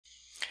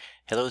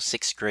Hello,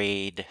 sixth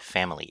grade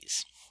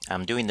families.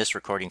 I'm doing this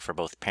recording for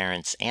both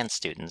parents and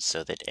students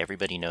so that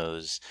everybody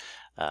knows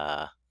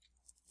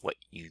what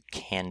you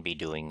can be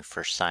doing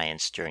for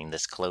science during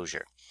this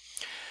closure.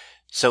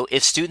 So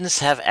if students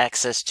have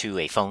access to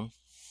a phone,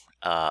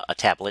 a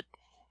tablet,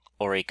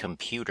 or a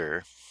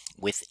computer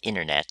with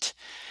internet,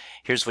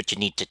 here's what you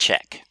need to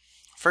check.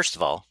 First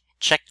of all,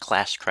 check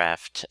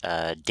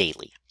Classcraft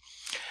daily.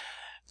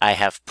 I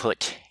have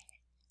put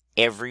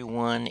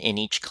everyone in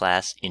each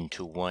class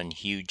into one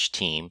huge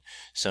team,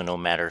 so no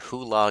matter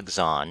who logs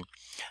on,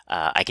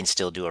 I can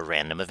still do a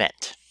random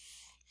event.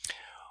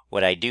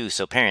 What I do,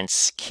 so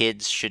parents,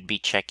 kids should be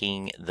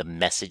checking the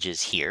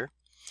messages here,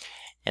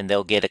 and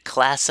they'll get a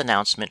class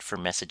announcement for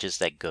messages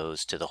that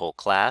goes to the whole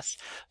class.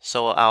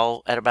 So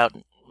I'll, at about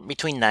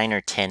between 9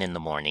 or 10 in the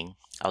morning,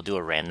 I'll do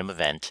a random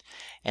event,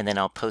 and then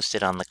I'll post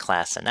it on the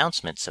class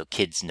announcement so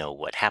kids know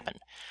what happened.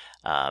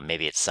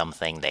 Maybe it's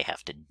something they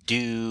have to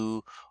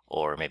do,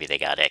 or maybe they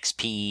got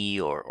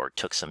XP or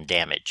took some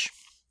damage.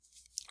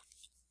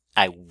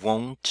 I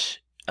won't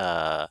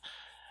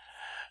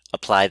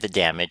apply the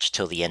damage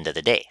till the end of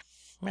the day,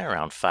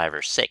 around 5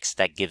 or 6.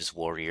 That gives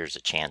warriors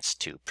a chance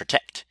to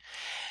protect.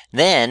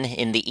 Then,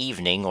 in the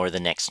evening or the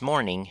next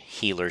morning,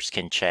 healers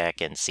can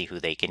check and see who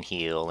they can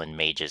heal, and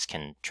mages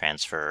can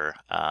transfer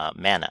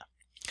mana.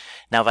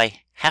 Now, if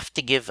I have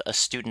to give a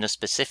student a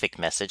specific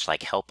message,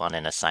 like help on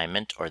an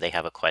assignment, or they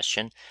have a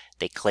question,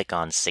 they click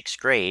on 6th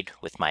grade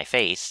with my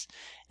face,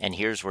 and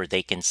here's where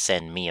they can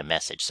send me a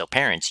message. So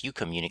parents, you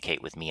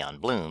communicate with me on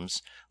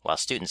Blooms, while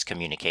students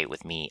communicate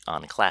with me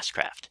on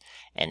Classcraft.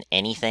 And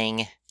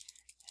anything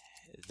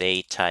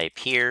they type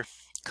here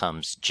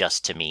comes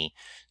just to me,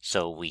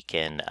 so we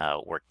can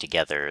work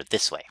together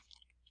this way.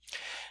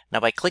 Now,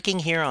 by clicking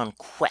here on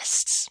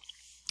quests,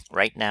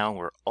 right now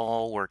we're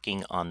all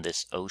working on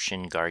this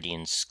Ocean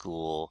Guardian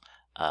School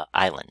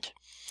island.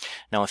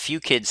 Now, a few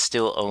kids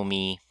still owe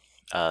me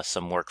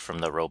some work from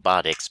the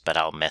robotics, but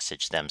I'll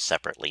message them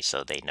separately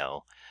so they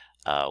know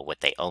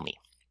what they owe me.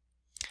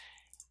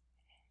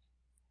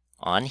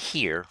 On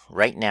here,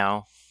 right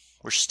now,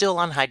 we're still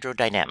on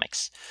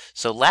hydrodynamics.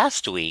 So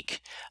last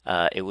week,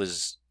 it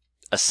was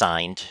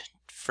assigned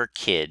for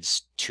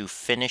kids to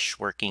finish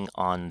working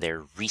on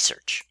their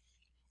research.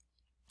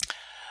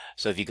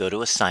 So if you go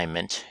to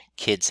assignment,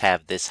 kids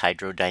have this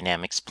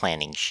hydrodynamics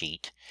planning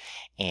sheet,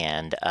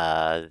 and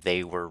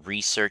they were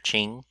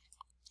researching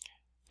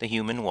the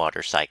human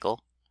water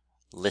cycle,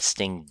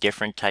 listing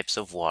different types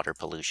of water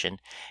pollution,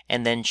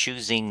 and then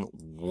choosing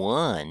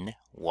one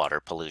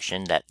water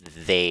pollution that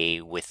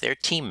they, with their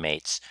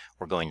teammates,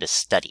 were going to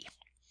study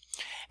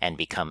and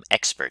become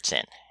experts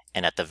in.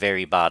 And at the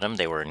very bottom,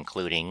 they were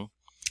including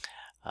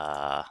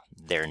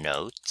their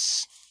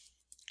notes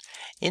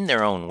in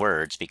their own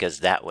words, because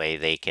that way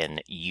they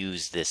can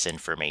use this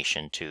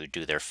information to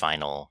do their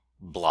final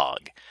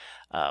blog,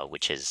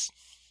 which is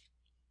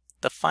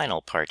the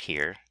final part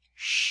here,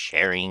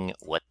 sharing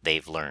what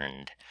they've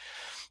learned.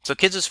 So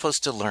kids are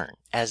supposed to learn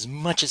as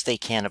much as they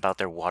can about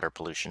their water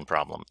pollution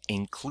problem,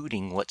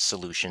 including what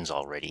solutions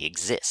already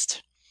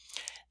exist.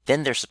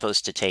 Then they're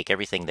supposed to take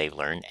everything they've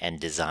learned and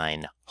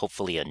design,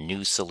 hopefully, a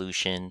new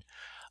solution.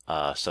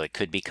 So it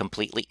could be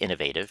completely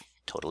innovative,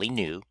 totally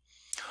new,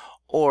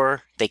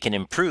 or they can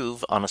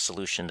improve on a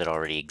solution that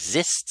already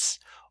exists,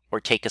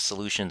 or take a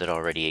solution that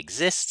already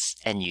exists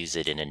and use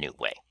it in a new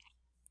way.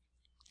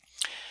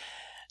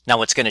 Now,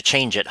 what's going to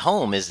change at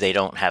home is they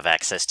don't have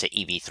access to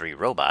EV3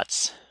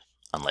 robots,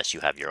 unless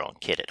you have your own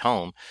kit at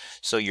home.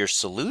 So your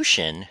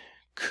solution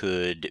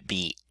could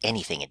be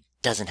anything. It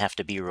doesn't have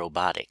to be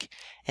robotic.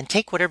 And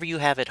take whatever you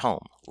have at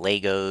home.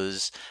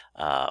 Legos,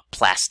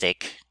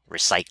 plastic,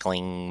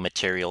 recycling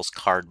materials,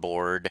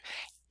 cardboard,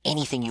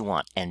 anything you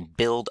want, and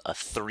build a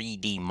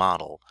 3D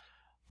model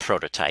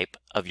prototype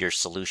of your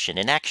solution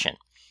in action.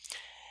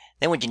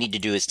 Then what you need to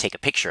do is take a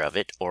picture of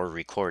it or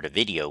record a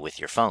video with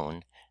your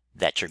phone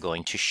that you're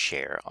going to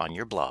share on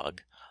your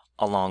blog,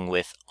 along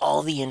with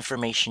all the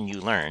information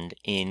you learned,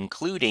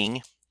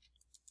 including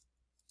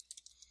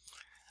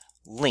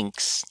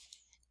links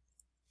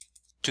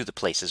to the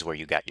places where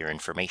you got your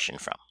information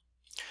from.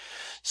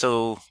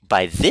 So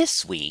by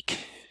this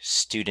week,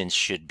 students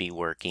should be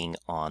working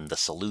on the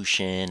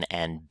solution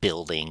and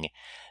building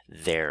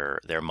their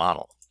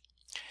model.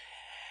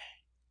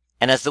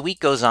 And as the week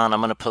goes on,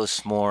 I'm going to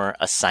post more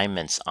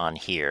assignments on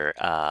here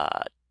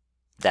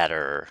that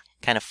are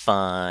kind of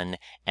fun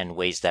and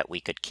ways that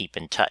we could keep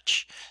in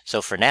touch.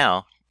 So for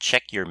now,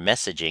 check your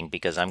messaging,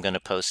 because I'm going to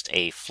post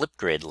a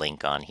Flipgrid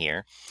link on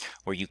here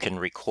where you can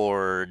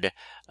record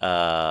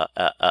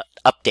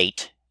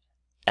update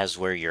as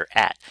where you're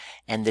at.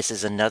 And this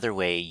is another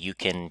way you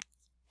can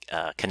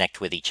connect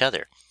with each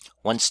other.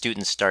 Once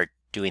students start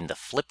doing the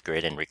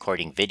Flipgrid and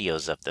recording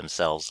videos of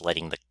themselves,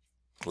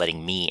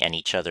 letting me and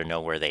each other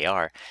know where they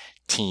are,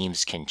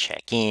 teams can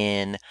check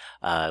in,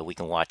 we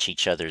can watch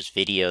each other's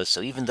videos.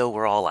 So even though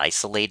we're all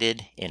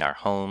isolated in our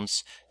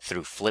homes,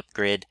 through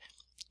Flipgrid,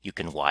 you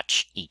can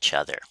watch each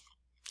other.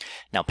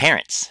 Now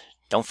parents,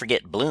 don't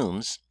forget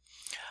Blooms.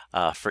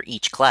 For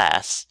each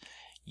class,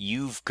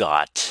 you've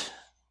got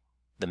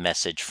the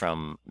message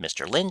from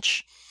Mr.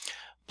 Lynch.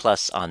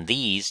 Plus on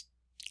these,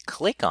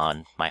 click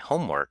on my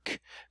homework,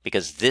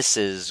 because this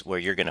is where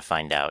you're going to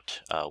find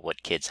out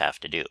what kids have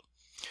to do.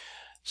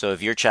 So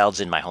if your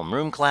child's in my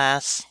homeroom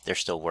class, they're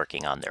still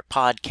working on their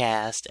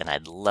podcast, and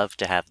I'd love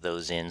to have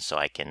those in so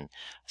I can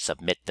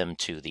submit them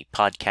to the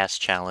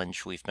podcast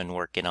challenge we've been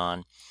working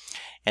on.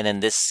 And then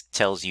this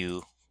tells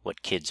you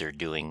what kids are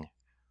doing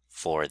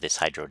for this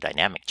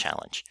hydrodynamic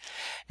challenge.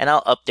 And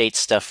I'll update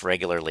stuff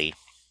regularly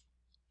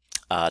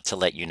to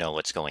let you know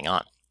what's going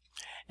on.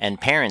 And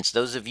parents,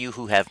 those of you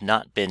who have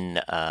not been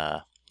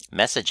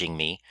messaging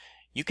me,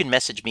 you can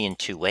message me in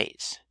two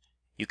ways.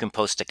 You can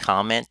post a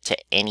comment to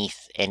any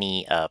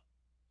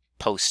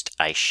post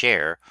I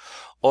share,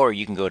 or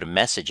you can go to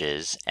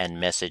messages and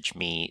message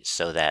me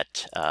so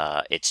that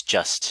it's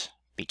just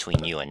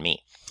between you and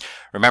me.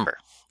 Remember,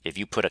 if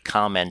you put a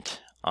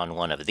comment on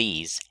one of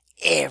these,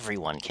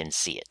 everyone can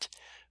see it.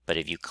 But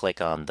if you click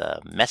on the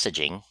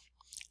messaging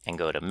and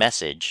go to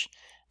message,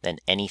 then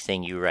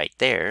anything you write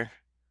there,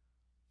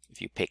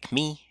 if you pick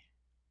me,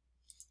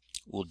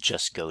 will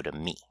just go to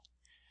me.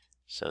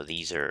 So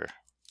these are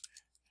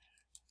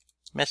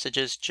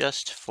messages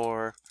just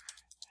for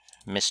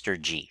Mr.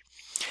 G.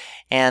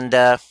 And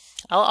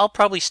I'll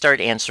probably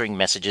start answering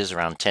messages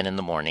around 10 in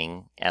the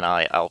morning, and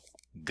I'll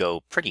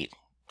go pretty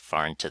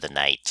far into the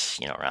night,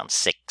 around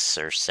 6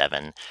 or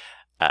 7,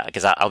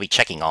 because I'll be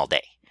checking all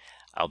day.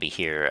 I'll be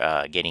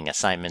here getting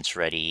assignments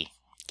ready,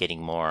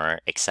 getting more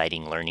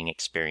exciting learning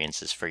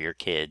experiences for your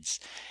kids,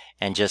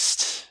 and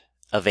just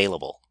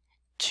available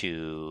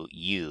to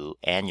you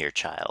and your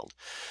child.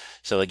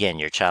 So again,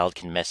 your child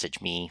can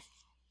message me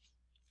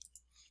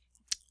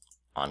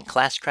on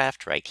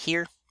Classcraft right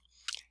here,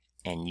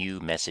 and you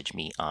message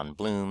me on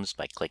Blooms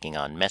by clicking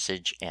on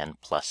message and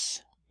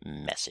plus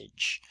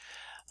message.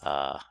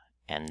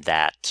 And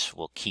that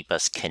will keep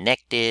us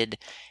connected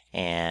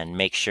and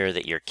make sure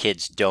that your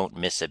kids don't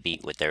miss a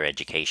beat with their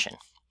education.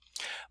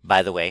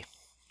 By the way,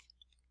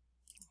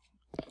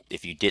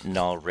 if you didn't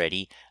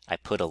already, I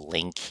put a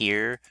link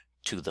here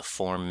to the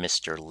form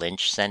Mr.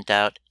 Lynch sent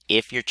out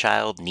if your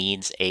child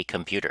needs a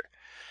computer.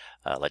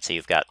 Let's say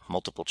you've got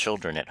multiple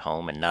children at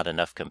home and not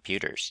enough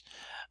computers.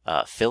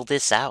 Fill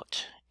this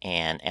out,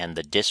 and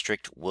the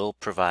district will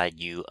provide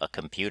you a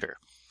computer.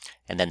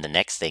 And then the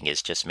next thing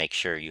is just make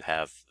sure you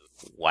have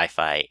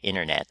Wi-Fi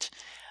internet,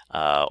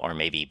 or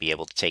maybe be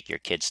able to take your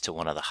kids to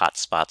one of the hot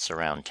spots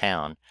around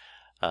town.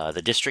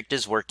 The district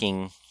is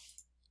working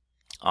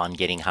on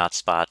getting hot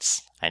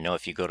spots. I know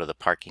if you go to the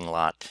parking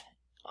lot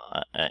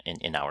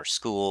in our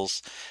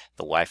schools,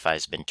 the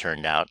Wi-Fi's been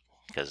turned out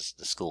because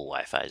the school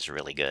Wi-Fi is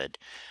really good.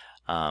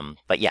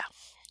 But yeah,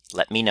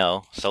 let me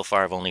know. So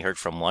far I've only heard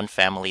from one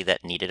family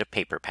that needed a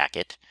paper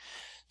packet,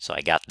 so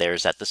I got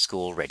theirs at the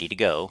school ready to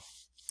go.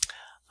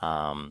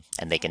 And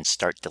they can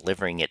start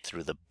delivering it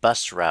through the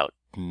bus route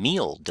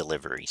meal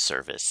delivery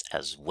service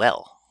as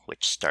well,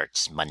 which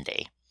starts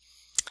Monday.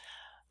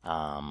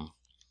 And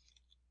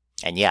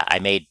yeah, I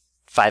made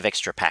 5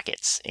 extra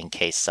packets in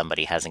case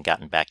somebody hasn't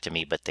gotten back to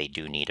me, but they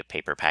do need a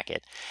paper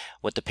packet.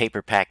 What the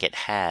paper packet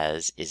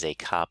has is a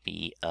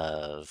copy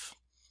of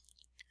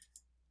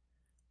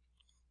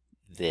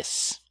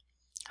this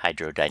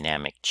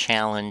hydrodynamic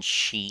challenge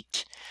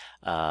sheet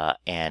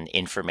and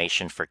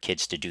information for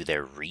kids to do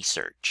their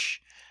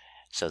research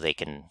so they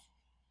can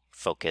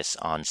focus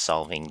on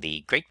solving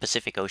the Great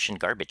Pacific Ocean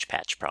garbage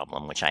patch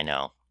problem, which I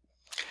know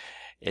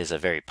is a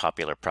very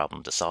popular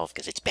problem to solve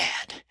because it's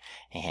bad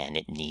and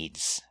it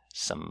needs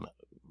some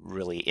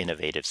really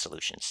innovative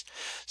solutions.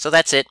 So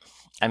that's it.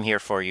 I'm here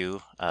for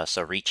you,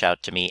 so reach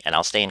out to me and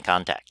I'll stay in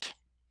contact.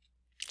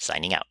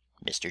 Signing out,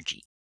 Mr. G.